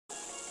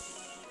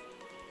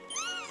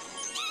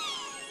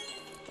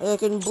I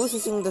can boost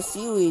using the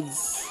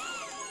seaweeds.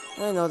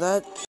 I know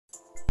that.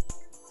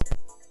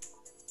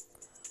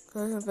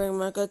 Okay, I'm playing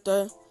my Kart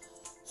Tour.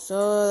 So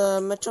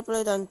the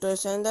Metropolitan Tour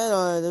ended,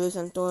 or the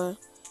recent tour,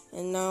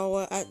 and now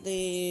we're at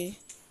the, you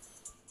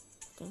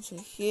can see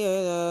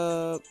here,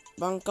 the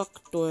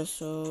Bangkok tour.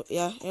 So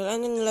yeah, it'll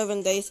end in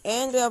 11 days,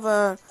 and we have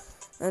a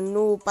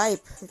new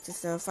pipe, which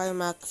is a Fire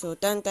Mac. So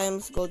 10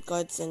 times gold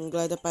cards and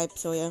glider pipe.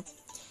 So yeah,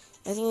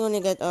 I think we only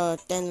got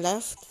 10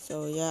 left.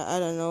 So yeah, I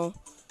don't know.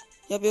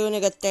 Yep, you only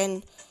got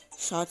 10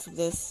 shots of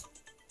this,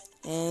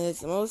 and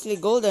it's mostly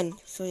golden.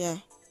 So yeah.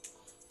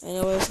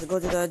 Anyways, we go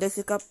to the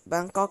Daisy Cup,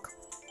 Bangkok.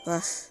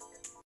 Gosh.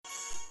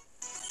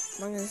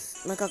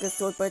 My cock is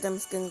sold per time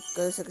skin,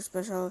 girls like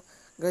special,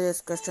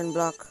 girls question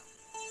block.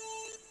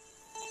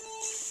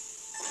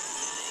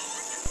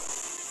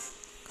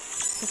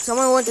 Like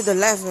someone went to the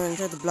left and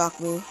tried to block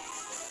me.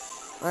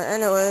 But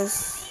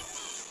anyways.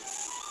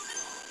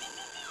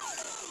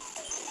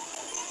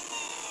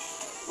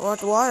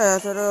 What water? I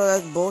thought there were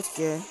like boats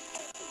here.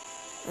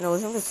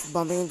 Anyways, I'm just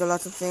bumping into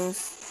lots of things.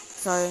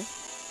 Sorry.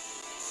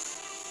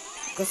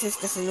 Because it's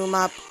just a new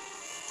map.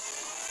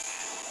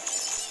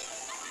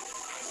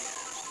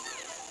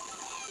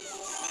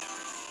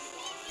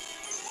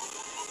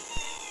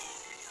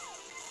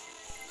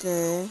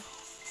 Okay.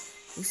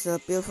 It's a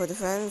appeal for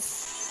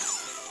defense.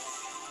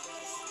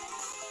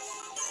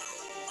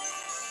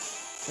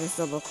 There's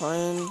double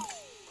coin.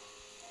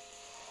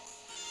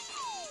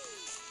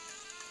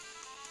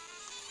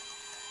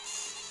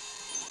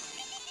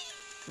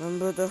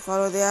 Remember to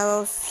follow the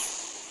arrows.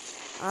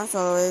 As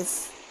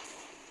always.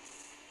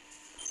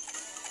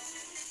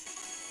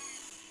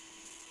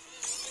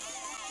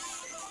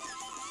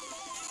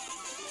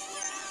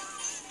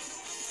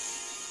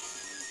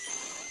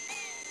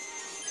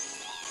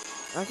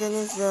 I can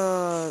use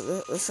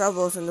the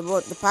shovels and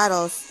the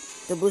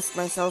paddles to boost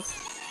myself.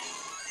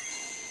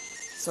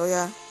 So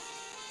yeah.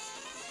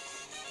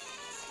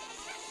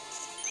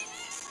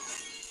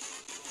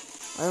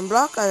 I'm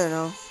blocked? I don't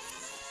know.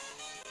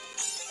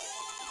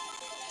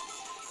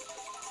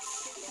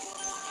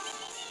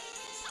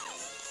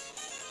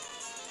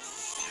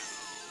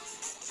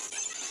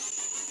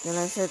 Then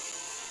I said,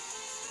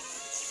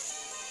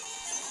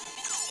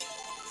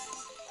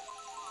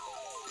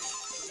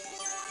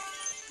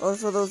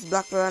 also those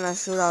black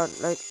piranhas shoot out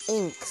like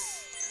inks.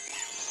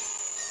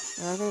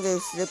 And I think they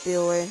slip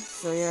you away,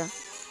 so yeah.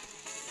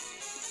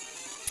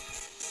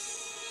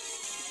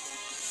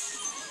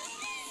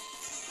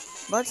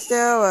 But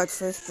still, we're at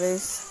first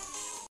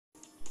place.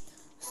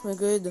 It's my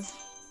good.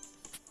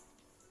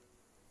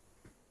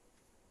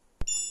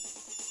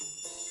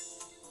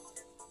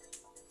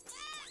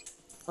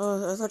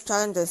 Oh, I thought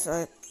challenges,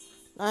 alright.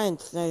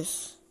 Ninth,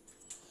 nice.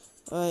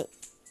 Alright.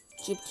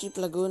 Cheap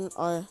Lagoon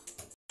or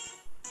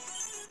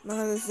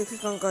mga 6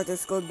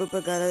 Kart Gold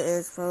Bupagada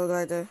is Pro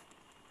Glider.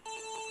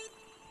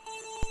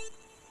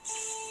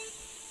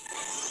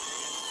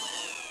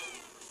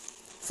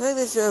 So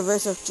this is the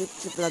reverse of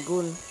Cheap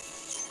Lagoon.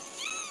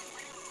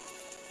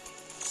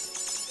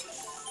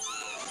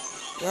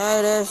 Yeah,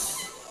 it is.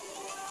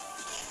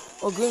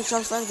 Oh, green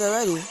shark stands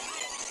already.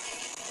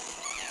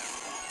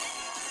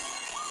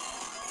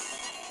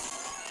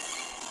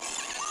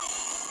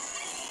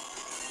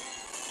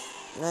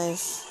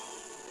 Nice.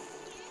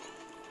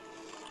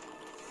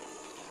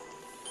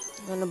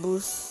 Gonna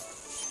boost.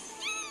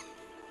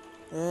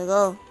 There we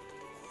go.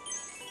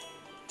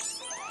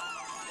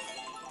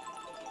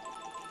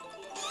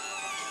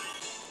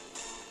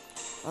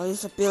 I'll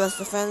use appeal as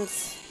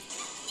defense.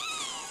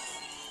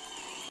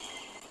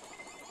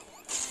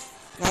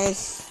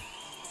 Nice.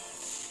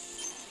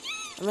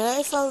 I mean,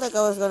 I felt like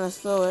I was gonna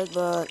slow it,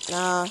 but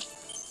nah.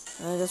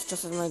 I just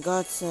trusted my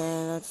guts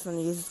and I just wanna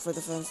use it for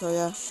defense, so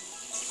yeah.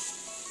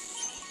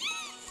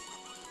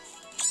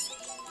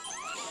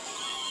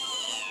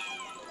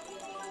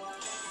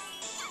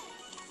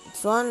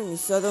 It's one, you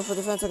still go for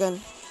defense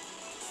again.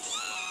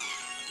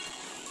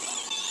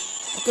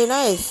 Okay,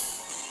 nice.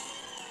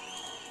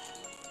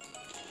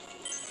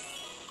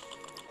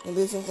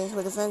 Maybe using things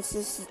for defense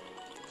is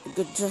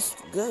good, just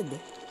good.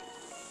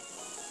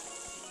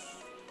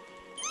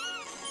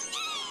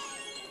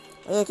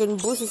 I can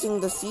boost using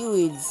the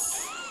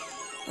seaweeds.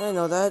 I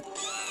know that.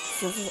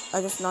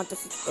 I just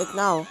noticed it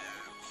now.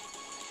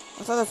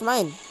 I thought that's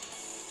mine.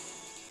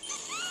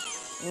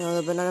 You know,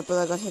 the banana peel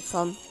I got hit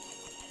from.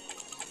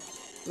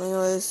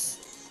 Anyways.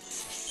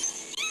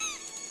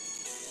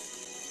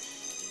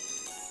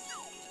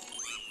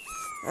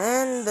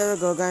 And there we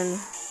go again.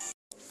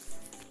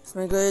 It's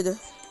my good.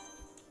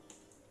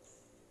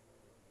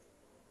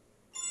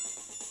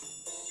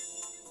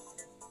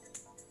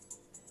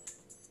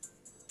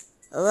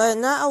 Alright,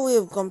 now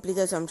we've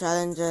completed some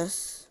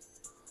challenges.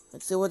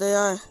 Let's see what they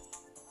are.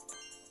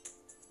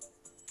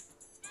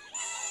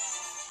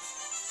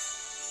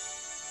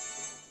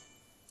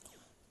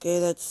 Okay,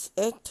 that's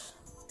it.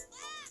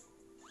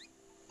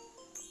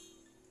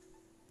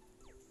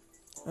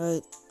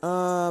 Right,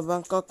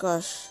 Bangkok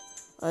Crush,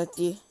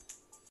 RT.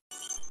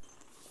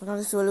 Bangkok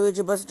is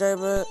Luigi bus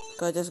driver,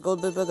 Curtis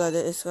Gold Bill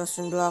Brigade is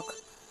Question Block.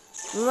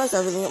 Remember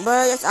everything, but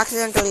I just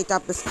accidentally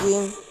tapped the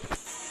screen.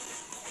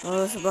 I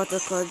was about to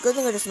record. Good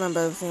thing I just remember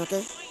everything,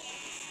 okay?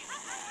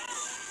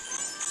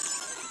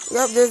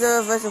 Yep, there's a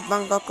reverse of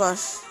Bangkok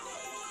Crush.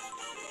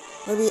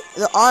 Maybe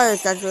the R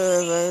is actually a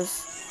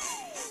reverse.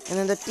 And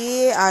then the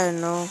T, I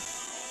don't know.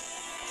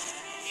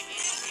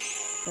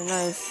 They're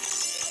nice.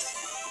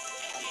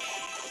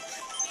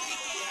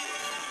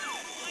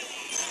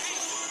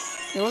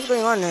 Hey, what's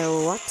going on here?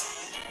 What?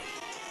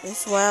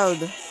 It's wild.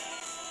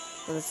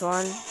 So this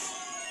one.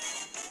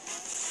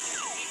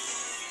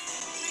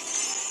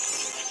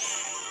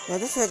 Yeah,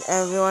 just hit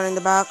everyone in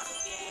the back.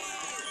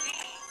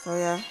 So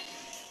yeah.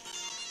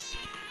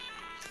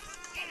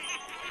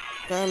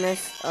 Okay, I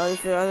missed. I'll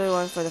use the other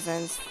one for the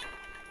fence.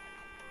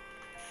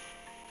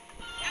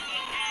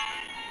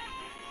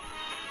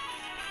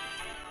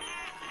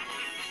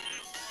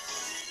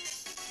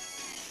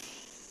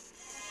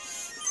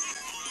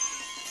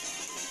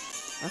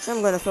 Actually,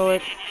 I'm gonna throw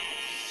it.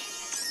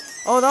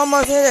 Oh, they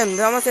almost hit him.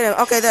 They almost hit him.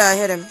 Okay, there, I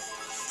hit him.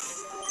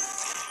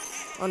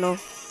 Oh no.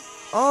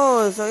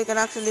 Oh, so you can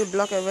actually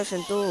block your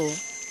vision too.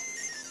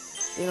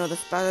 You know, the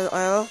splattered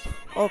oil.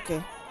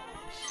 Okay.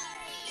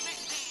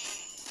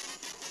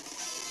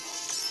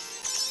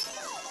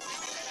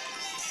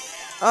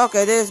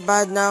 Okay, this is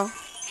bad now.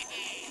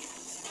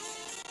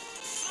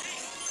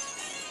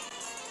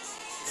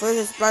 First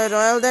is splattered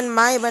oil, then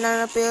my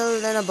banana peel,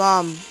 then a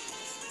bomb.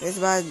 This is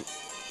bad.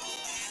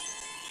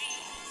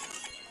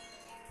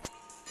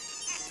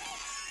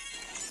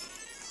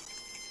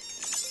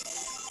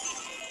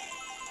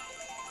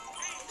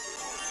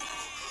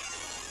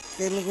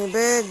 Okay, make me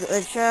big.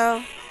 Red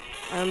shell.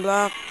 Iron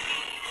block.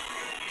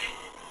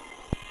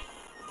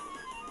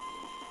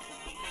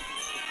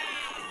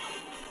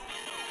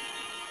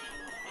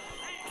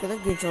 Okay,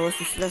 that green shell was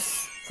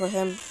useless for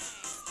him.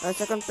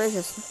 Second place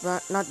is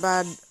not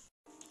bad.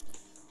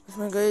 That's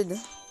my grade.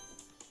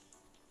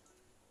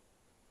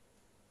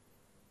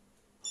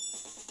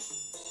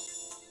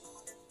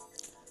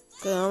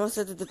 Okay, I almost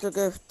hit the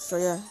gift, so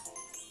yeah.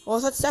 Oh,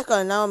 that's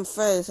second, now I'm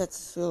first.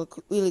 That's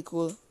really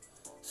cool.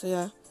 So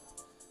yeah.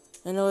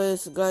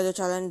 Anyways, glider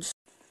challenge.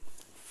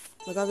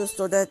 I got to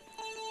store that.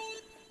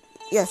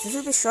 Yes, this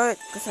should be short,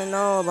 because I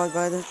know about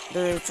glider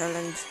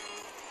challenge.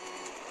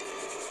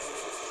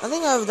 I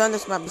think I've done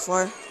this map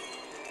before.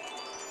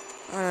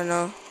 I don't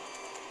know.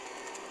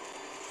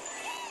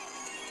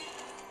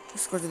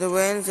 Let's go to the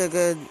wins, they're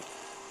good.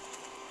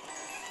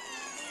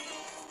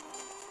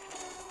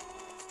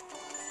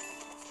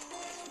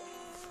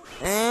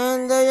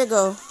 And there you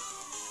go.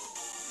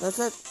 That's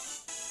it.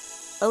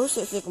 I wish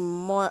they take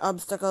more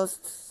obstacles.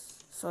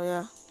 So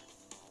yeah.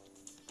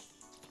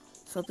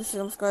 So please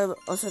subscribe.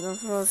 Also don't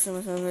forget to see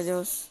my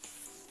videos.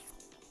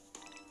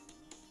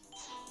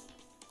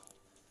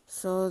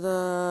 So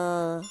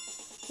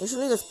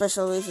usually the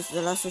special race is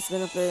the last race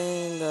gonna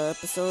play in the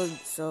episode.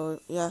 So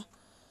yeah.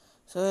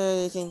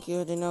 So I think you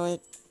already know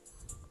it.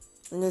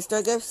 And the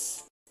star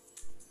gifts.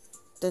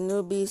 The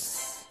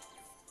newbies.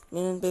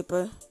 Minion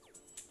paper.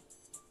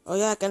 Oh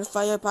yeah,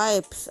 campfire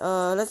pipes.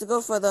 Let's go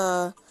for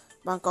the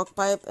Bangkok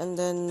pipe and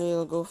then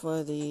we'll go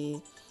for the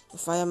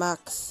fire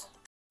max.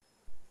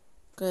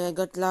 Okay, I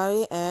got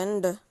Larry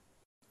and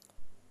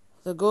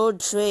the gold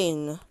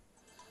train.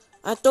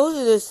 I told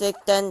you this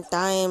like 10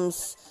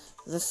 times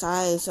the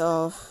size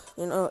of,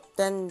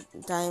 10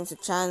 times the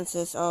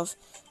chances of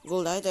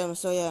gold items.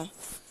 So yeah.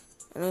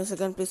 And once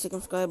again, please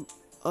subscribe.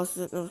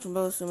 Also, don't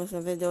forget to miss my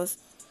videos.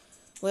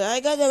 Wait, I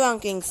got the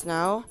rankings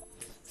now.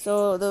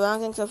 So the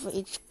rankings are for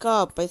each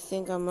cup. I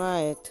think I'm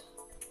right.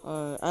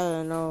 Or I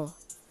don't know.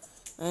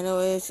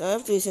 Anyways, I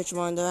have to research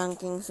more on the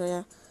rankings. So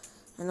yeah.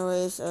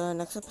 Anyways,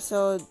 next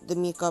episode, the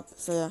me cup.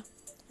 So yeah.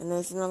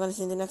 Anyways, I'm not gonna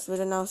see you in the next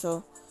video now.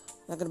 So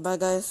yeah, goodbye,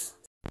 guys.